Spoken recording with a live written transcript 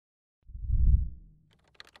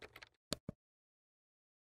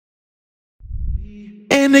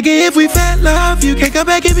And nigga, if we fell love, you can't come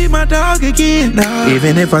back and be my dog again. No.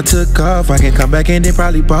 Even if I took off, I can come back and then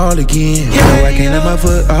probably ball again. Yeah, no, I can't let my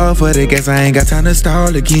foot off for the gas, I ain't got time to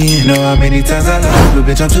stall again. Know how many times I lost, but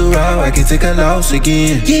bitch, I'm too raw, I can take a loss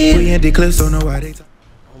again. Yeah. We in the clips, don't know why they talk.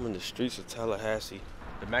 I'm in the streets of Tallahassee.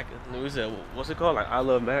 The mac, what's it called? Like I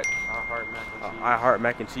love mac? I heart mac and cheese. I heart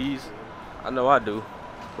mac and cheese. I know I do.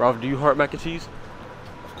 Ralph, do you heart mac and cheese?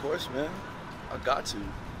 Of course, man. I got to.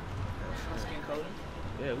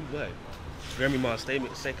 Yeah, we black. Grammy Ma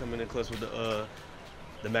statement say coming in close with the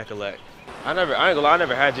Mac-a-lac. I ain't gonna lie, I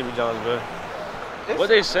never had Jimmy John's, bro. What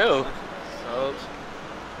they sell? So,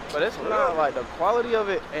 but it's not like the quality of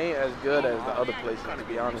it ain't as good as the other places, to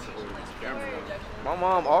be honest. My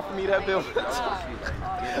mom offered me that bill.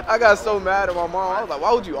 I got so mad at my mom. I was like,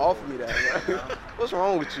 why would you offer me that? What's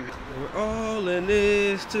wrong with you? We're all in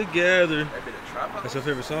this together. That's your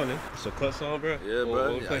favorite song, eh? It's a clutch song, bro? Yeah,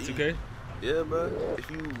 bro. Play 2K? Yeah, bro. If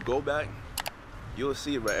you go back, you'll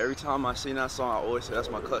see it, bro. Every time I sing that song, I always say that's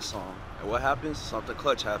my clutch song. And what happens? Something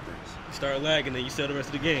clutch happens. You start lagging, then you sell the rest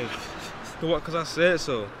of the game. Because I said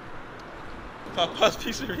so. Papa's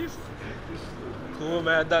Pizzeria.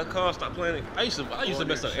 Coolmad.com. Stop playing it. I used to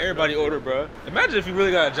mess up everybody's order, bro. Imagine if you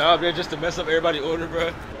really got a job there just to mess up everybody's order,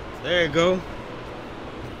 bro. There you go.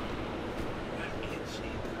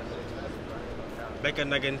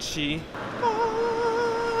 Bacon, egg, and cheese.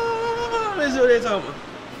 Let's see what they talking about.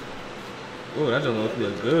 Oh, that don't look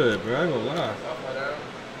good, bro. I ain't gonna lie.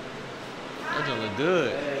 That don't look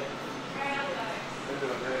good.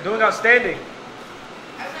 Doing outstanding.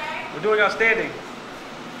 We're doing outstanding.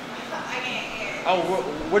 Oh,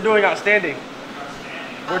 we're doing outstanding.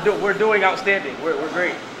 We're doing outstanding. We're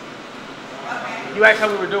great. You asked how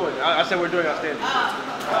we were doing. I said we're doing outstanding.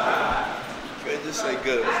 You can't just say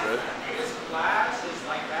good, bro. This glass is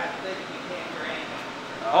like that thick, you can't drink.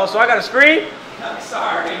 Oh, so I got a screen? I'm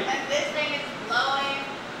sorry. And this thing is blowing.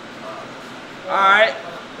 All right.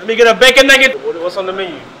 Let me get a bacon nugget. What's on the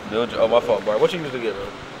menu? Oh, my fault, Bart. What you usually get, bro?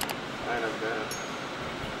 I ain't never been.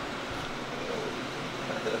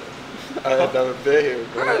 I ain't never been here,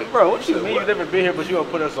 bro. Bro, what you mean you never been here, but you gonna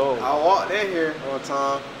put us on? I walked in here one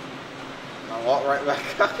time. I walked right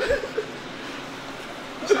back out.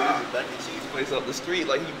 There's a mac and cheese place up the street,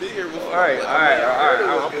 like he been here before. All right.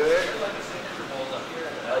 Good.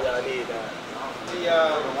 Oh, yeah, I need that. The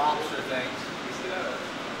lobster things.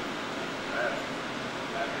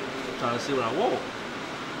 I'm trying to see what I want.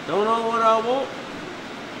 Don't know what I want.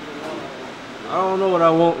 I don't know what I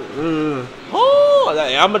want. Oh,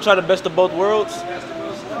 I'm gonna try the best of both worlds.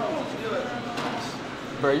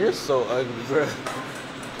 Bro, you're so ugly,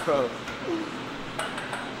 bro.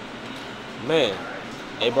 Man.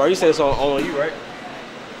 Hey, bro, you said it's on you, right?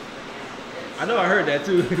 I know I heard that,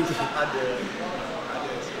 too. I did.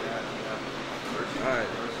 See that. All right.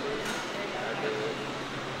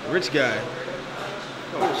 Rich guy.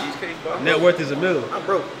 Oh, cheesecake, bro. Net worth is a mill. I'm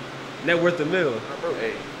broke. Net worth a mill. I'm broke.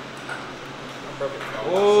 Hey. I'm broke.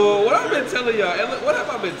 Oh, what I've been telling y'all? What have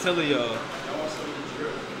I been telling y'all?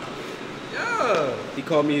 Yeah. He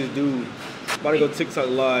called me his dude. About to go TikTok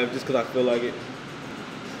live just because I feel like it.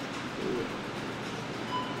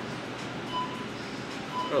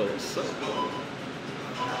 Oh, what's up?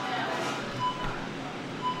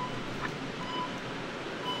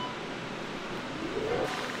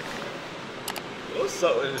 What's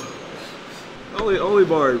up with it? Only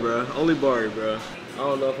Bari, bro. Only Bari, bro. I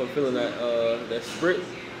don't know if I'm feeling that that Sprit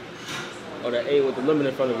or that A with the lemon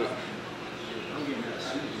in front of it.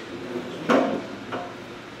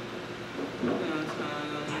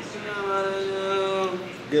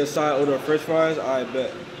 Get a side order of French fries. I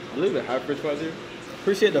bet. I believe they have French fries here.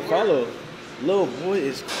 Appreciate the follow. Little boy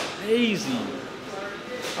is crazy.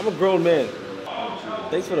 I'm a grown man.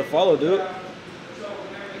 Thanks for the follow, dude.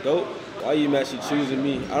 Dope. Why you mad she choosing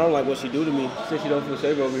me? I don't like what she do to me. She said she don't feel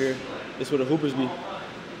safe over here. This where the hoopers be.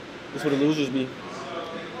 This where the losers be.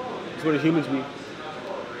 This where the humans be.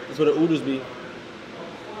 This where the oodles be.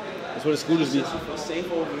 That's where the scooters be. She feels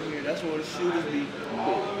safe over here. That's where the shooters be.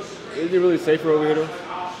 Is it really safer over here though? I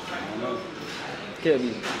don't know. It can't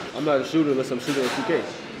be. I'm not a shooter unless I'm shooting on 2K.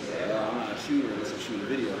 Yeah, I'm not a shooter unless I'm shooting a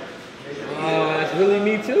video. Oh, that's really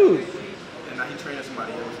me too. And now he's training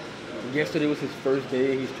somebody else. Yesterday was his first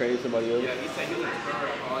day. He's training somebody else. Yeah, he said he was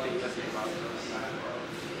all day yesterday about it.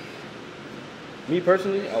 Me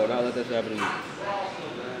personally, I would not let that shit happen to me.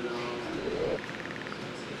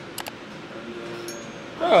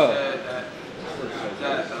 Bro.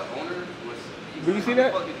 That the owner was. Did you see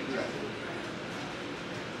that? What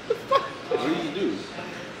did you do?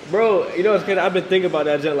 Bro, you know what's crazy? I've been thinking about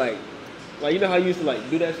that just like you know how you used to like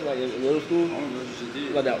do that shit like in middle school? I don't know what you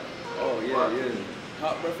did. Like that. Oh yeah, yeah.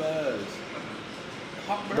 Hot breakfast.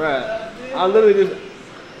 Hot Bruh, breakfast. I literally just.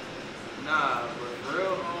 Nah, for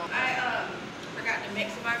real. I forgot to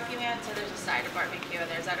mix the barbecue in, so there's a side of barbecue in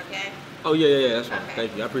there. Is that okay? Oh yeah, that's fine. Okay.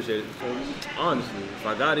 Thank you, I appreciate it. Honestly, if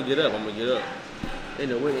I gotta get up, I'm gonna get up. Ain't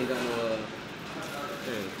no way, ain't got no.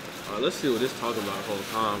 Hey. All right, let's see what this talking about the whole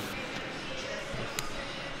time.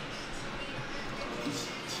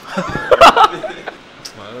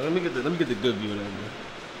 All right, let me get the good view of that, bro.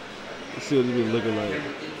 Let's see what this be looking like.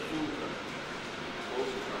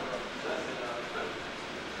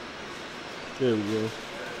 There we go.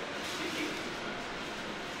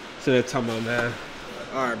 So that talking about, man.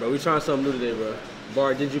 All right, bro. We trying something new today, bro.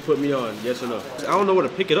 Bar, did you put me on? Yes or no? I don't know where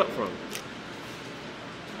to pick it up from.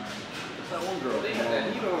 That one girl.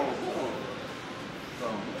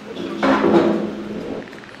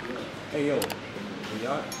 Hey, yo.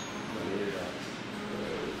 Yacht?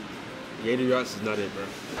 Gator Yachts is not it, bro.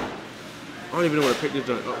 I don't even know where to pick this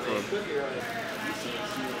joint up from.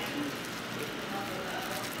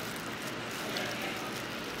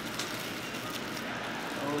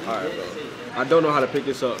 Alright, bro. I don't know how to pick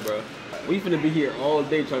this up, bro. We finna be here all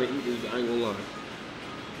day trying to eat this. I ain't gonna lie.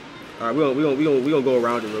 Alright, we gonna go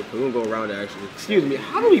around it real quick. We're gonna go around it actually. Excuse me,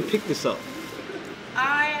 how do we pick this up?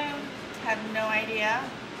 I have no idea.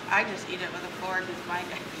 I just eat it with a fork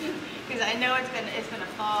because I know it's gonna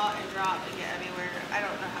fall and drop and get everywhere. I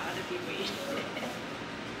don't know how other people eat it.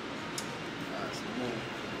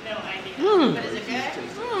 No idea. But is it good?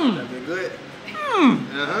 That been good?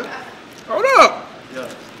 Hold up! Yeah.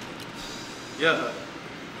 Yeah.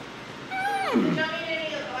 You don't need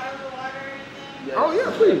any bottled water or anything? Oh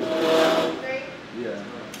yeah, please. Great. Yeah.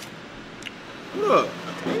 Look.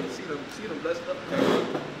 See them blessed up?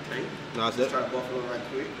 Okay. No, it's Let's that. try buffalo right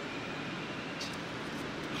quick.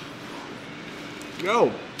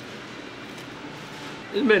 Yo.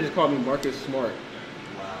 This man just called me Marcus Smart.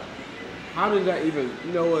 Wow. How does that even,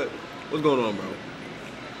 you know what? What's going on, bro?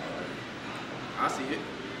 I see it.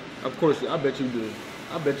 Of course, I bet you do.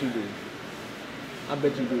 I bet you do. I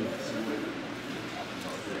bet you do.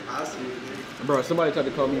 I see it. Bro, somebody tried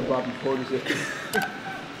to call me Bobby Portis.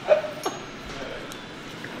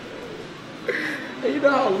 Hey, you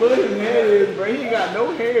know how little his hair is, bro? He ain't got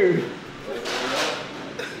no hair.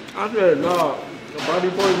 I said, nah, Bobby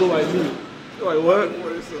Portis look like me. You're like, what? Boy,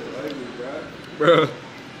 this is ugly, bro. Bro.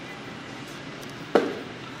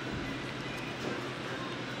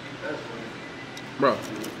 That's funny. Bro.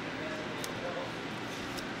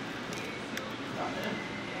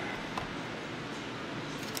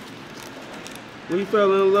 We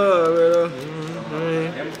fell in love,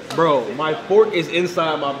 bro. My fork is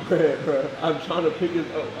inside my bread, bro. I'm trying to pick it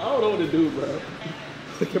up. I don't know what to do, bro.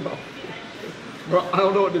 Look at my, bro. I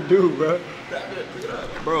don't know what to do, bro.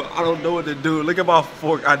 Bro, I don't know what to do. Look at my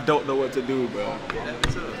fork. I don't know what to do, bro. Yeah,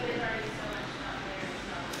 that's tough.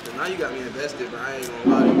 So now you got me invested, but I ain't gonna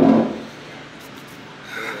lie to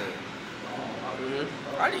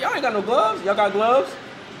you. Y'all ain't got no gloves. Y'all got gloves?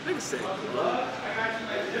 Nigga said,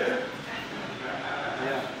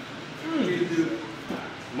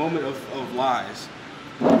 Moment of lies.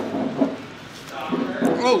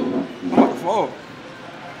 Oh, I'm about to fall.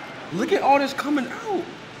 Look at all this coming out.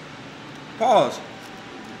 Pause.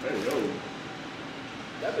 hey, yo.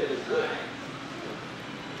 That bit is good.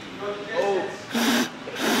 Oh.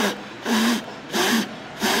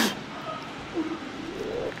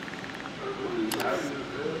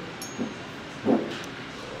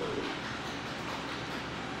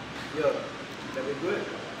 Yeah, that be good.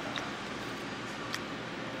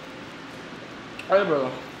 Hey,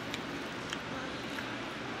 bro.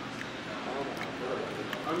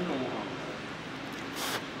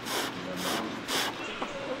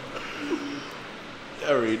 I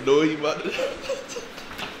already know you about to.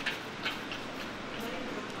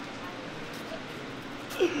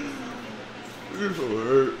 This will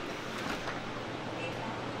hurt.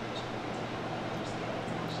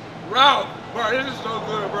 Bro, this is so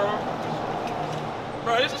good, bro.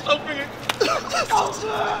 Bro, this is so freaking.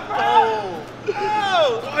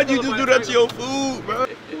 Oh, why'd you just do that to your food, bro?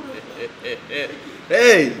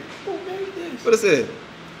 Hey, what is it?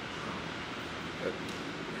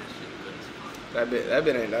 That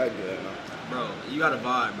bit ain't that good, no. Bro, you gotta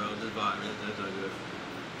vibe, bro. Just vibe. That's not good.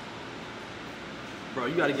 Bro,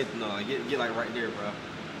 you gotta get get like right there, bro.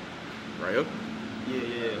 Right up? Yeah.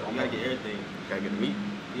 You gotta get everything. Gotta get the meat.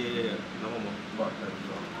 Yeah. No more.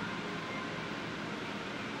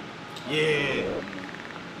 Yeah.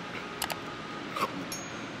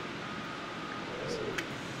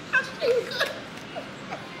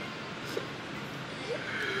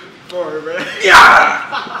 Sorry, man.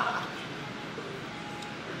 Yeah!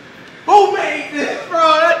 Who made this, bro?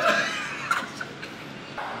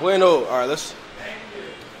 Bueno. All right, let's.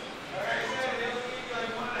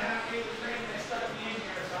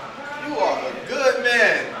 You are a good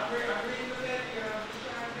man.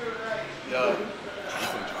 Yo. I'm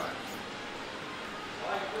gonna try.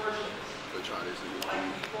 We'll try this.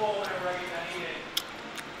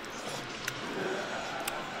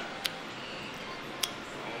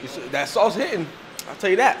 That sauce hitting. I'll tell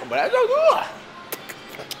you that. But that's so good.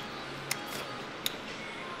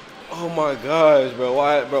 Oh my gosh, bro.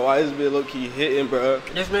 Why is this bitch low key hitting, bro?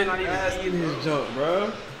 This man not even eating his junk,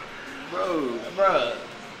 bro. Bro.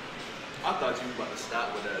 I thought you were about to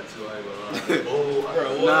stop with that too. I ain't gonna lie. Oh,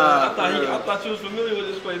 Bro, Nah, I thought you was familiar with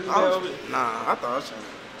this place. Nah, I thought I was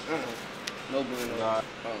trying. No bueno. Nah.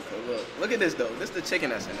 Okay, look at this though. This is the chicken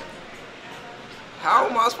that's in it. How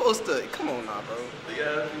am I supposed to? Come on now, bro.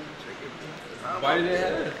 Why did they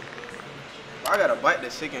have it? I gotta bite the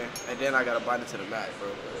chicken and then I gotta bite into the mac, bro.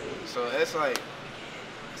 So it's like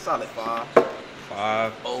solid 5.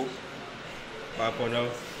 5. Oh. 5.0.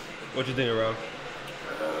 What you think, Rob?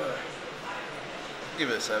 Give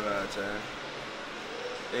it a 7 out of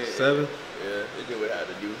 10. 7? Yeah, it did what it had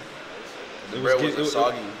to do. The It bread was wasn't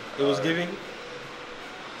soggy. It was giving.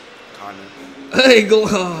 Kinda. Hey, go.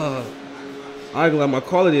 I ain't gonna lie, my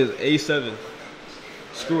quality is A7.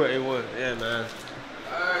 Screw it, A1. Yeah, man.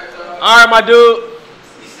 All right, my dude.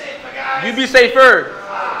 Be safe, my guys. You be safer.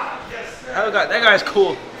 Yes, sir. That guy's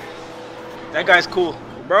cool. That guy's cool.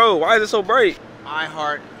 Bro, why is it so bright? I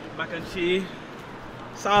heart. Mac and cheese.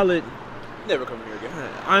 Solid. Never come here again.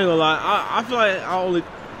 I ain't gonna lie. I feel like I only.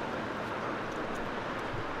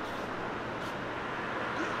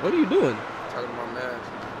 What are you doing? Talking to my man.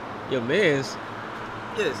 Your mans?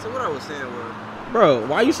 Yeah, so what I was saying was, Bro,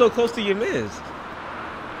 why you so close to your mans? it's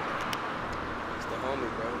the homie,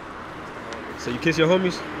 bro. It's the homie. So you kiss your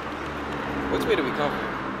homies? Which way do we come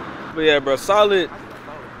from? But yeah, bro, solid.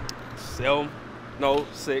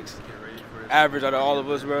 6. Average out of all of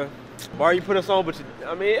us, bro. Bar, you put us on, but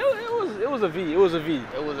I mean, it was a V. It was a V.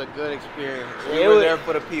 It was a good experience. Yeah, We it were was- there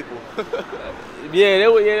for the people.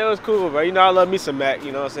 That was cool, bro. You know, I love me some mac.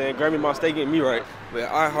 You know what I'm saying? Grammy my steak getting me right. But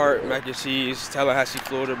I heart mac and cheese, Tallahassee,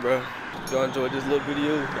 Florida, bro. If y'all enjoyed this little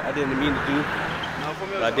video, I didn't mean to do.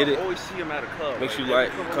 But I did it. always see him at a club. Make sure you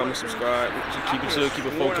like, comment, subscribe. Keep it chill, keep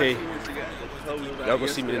it 4K. Y'all gonna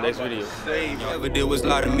see me in the next video. Ever did was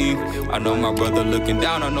lie to me. I know my brother looking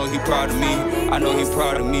down. I know he proud of me. I know he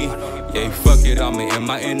proud of me. Yeah, fuck it, I'ma end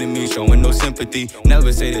my enemy, showing no sympathy.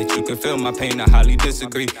 Never say that you can feel my pain, I highly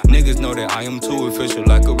disagree. Niggas know that I am too official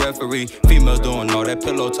like a referee. Females doing all that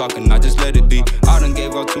pillow talking, I just let it be. I done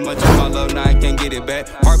gave up too much of my love, now I can't get it back.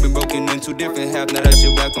 Heart been broken in 2 different halves, now that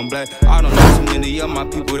shit black on black. I don't know too many of my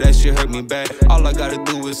people, that shit hurt me bad. All I gotta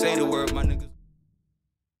do is say the word, my niggas.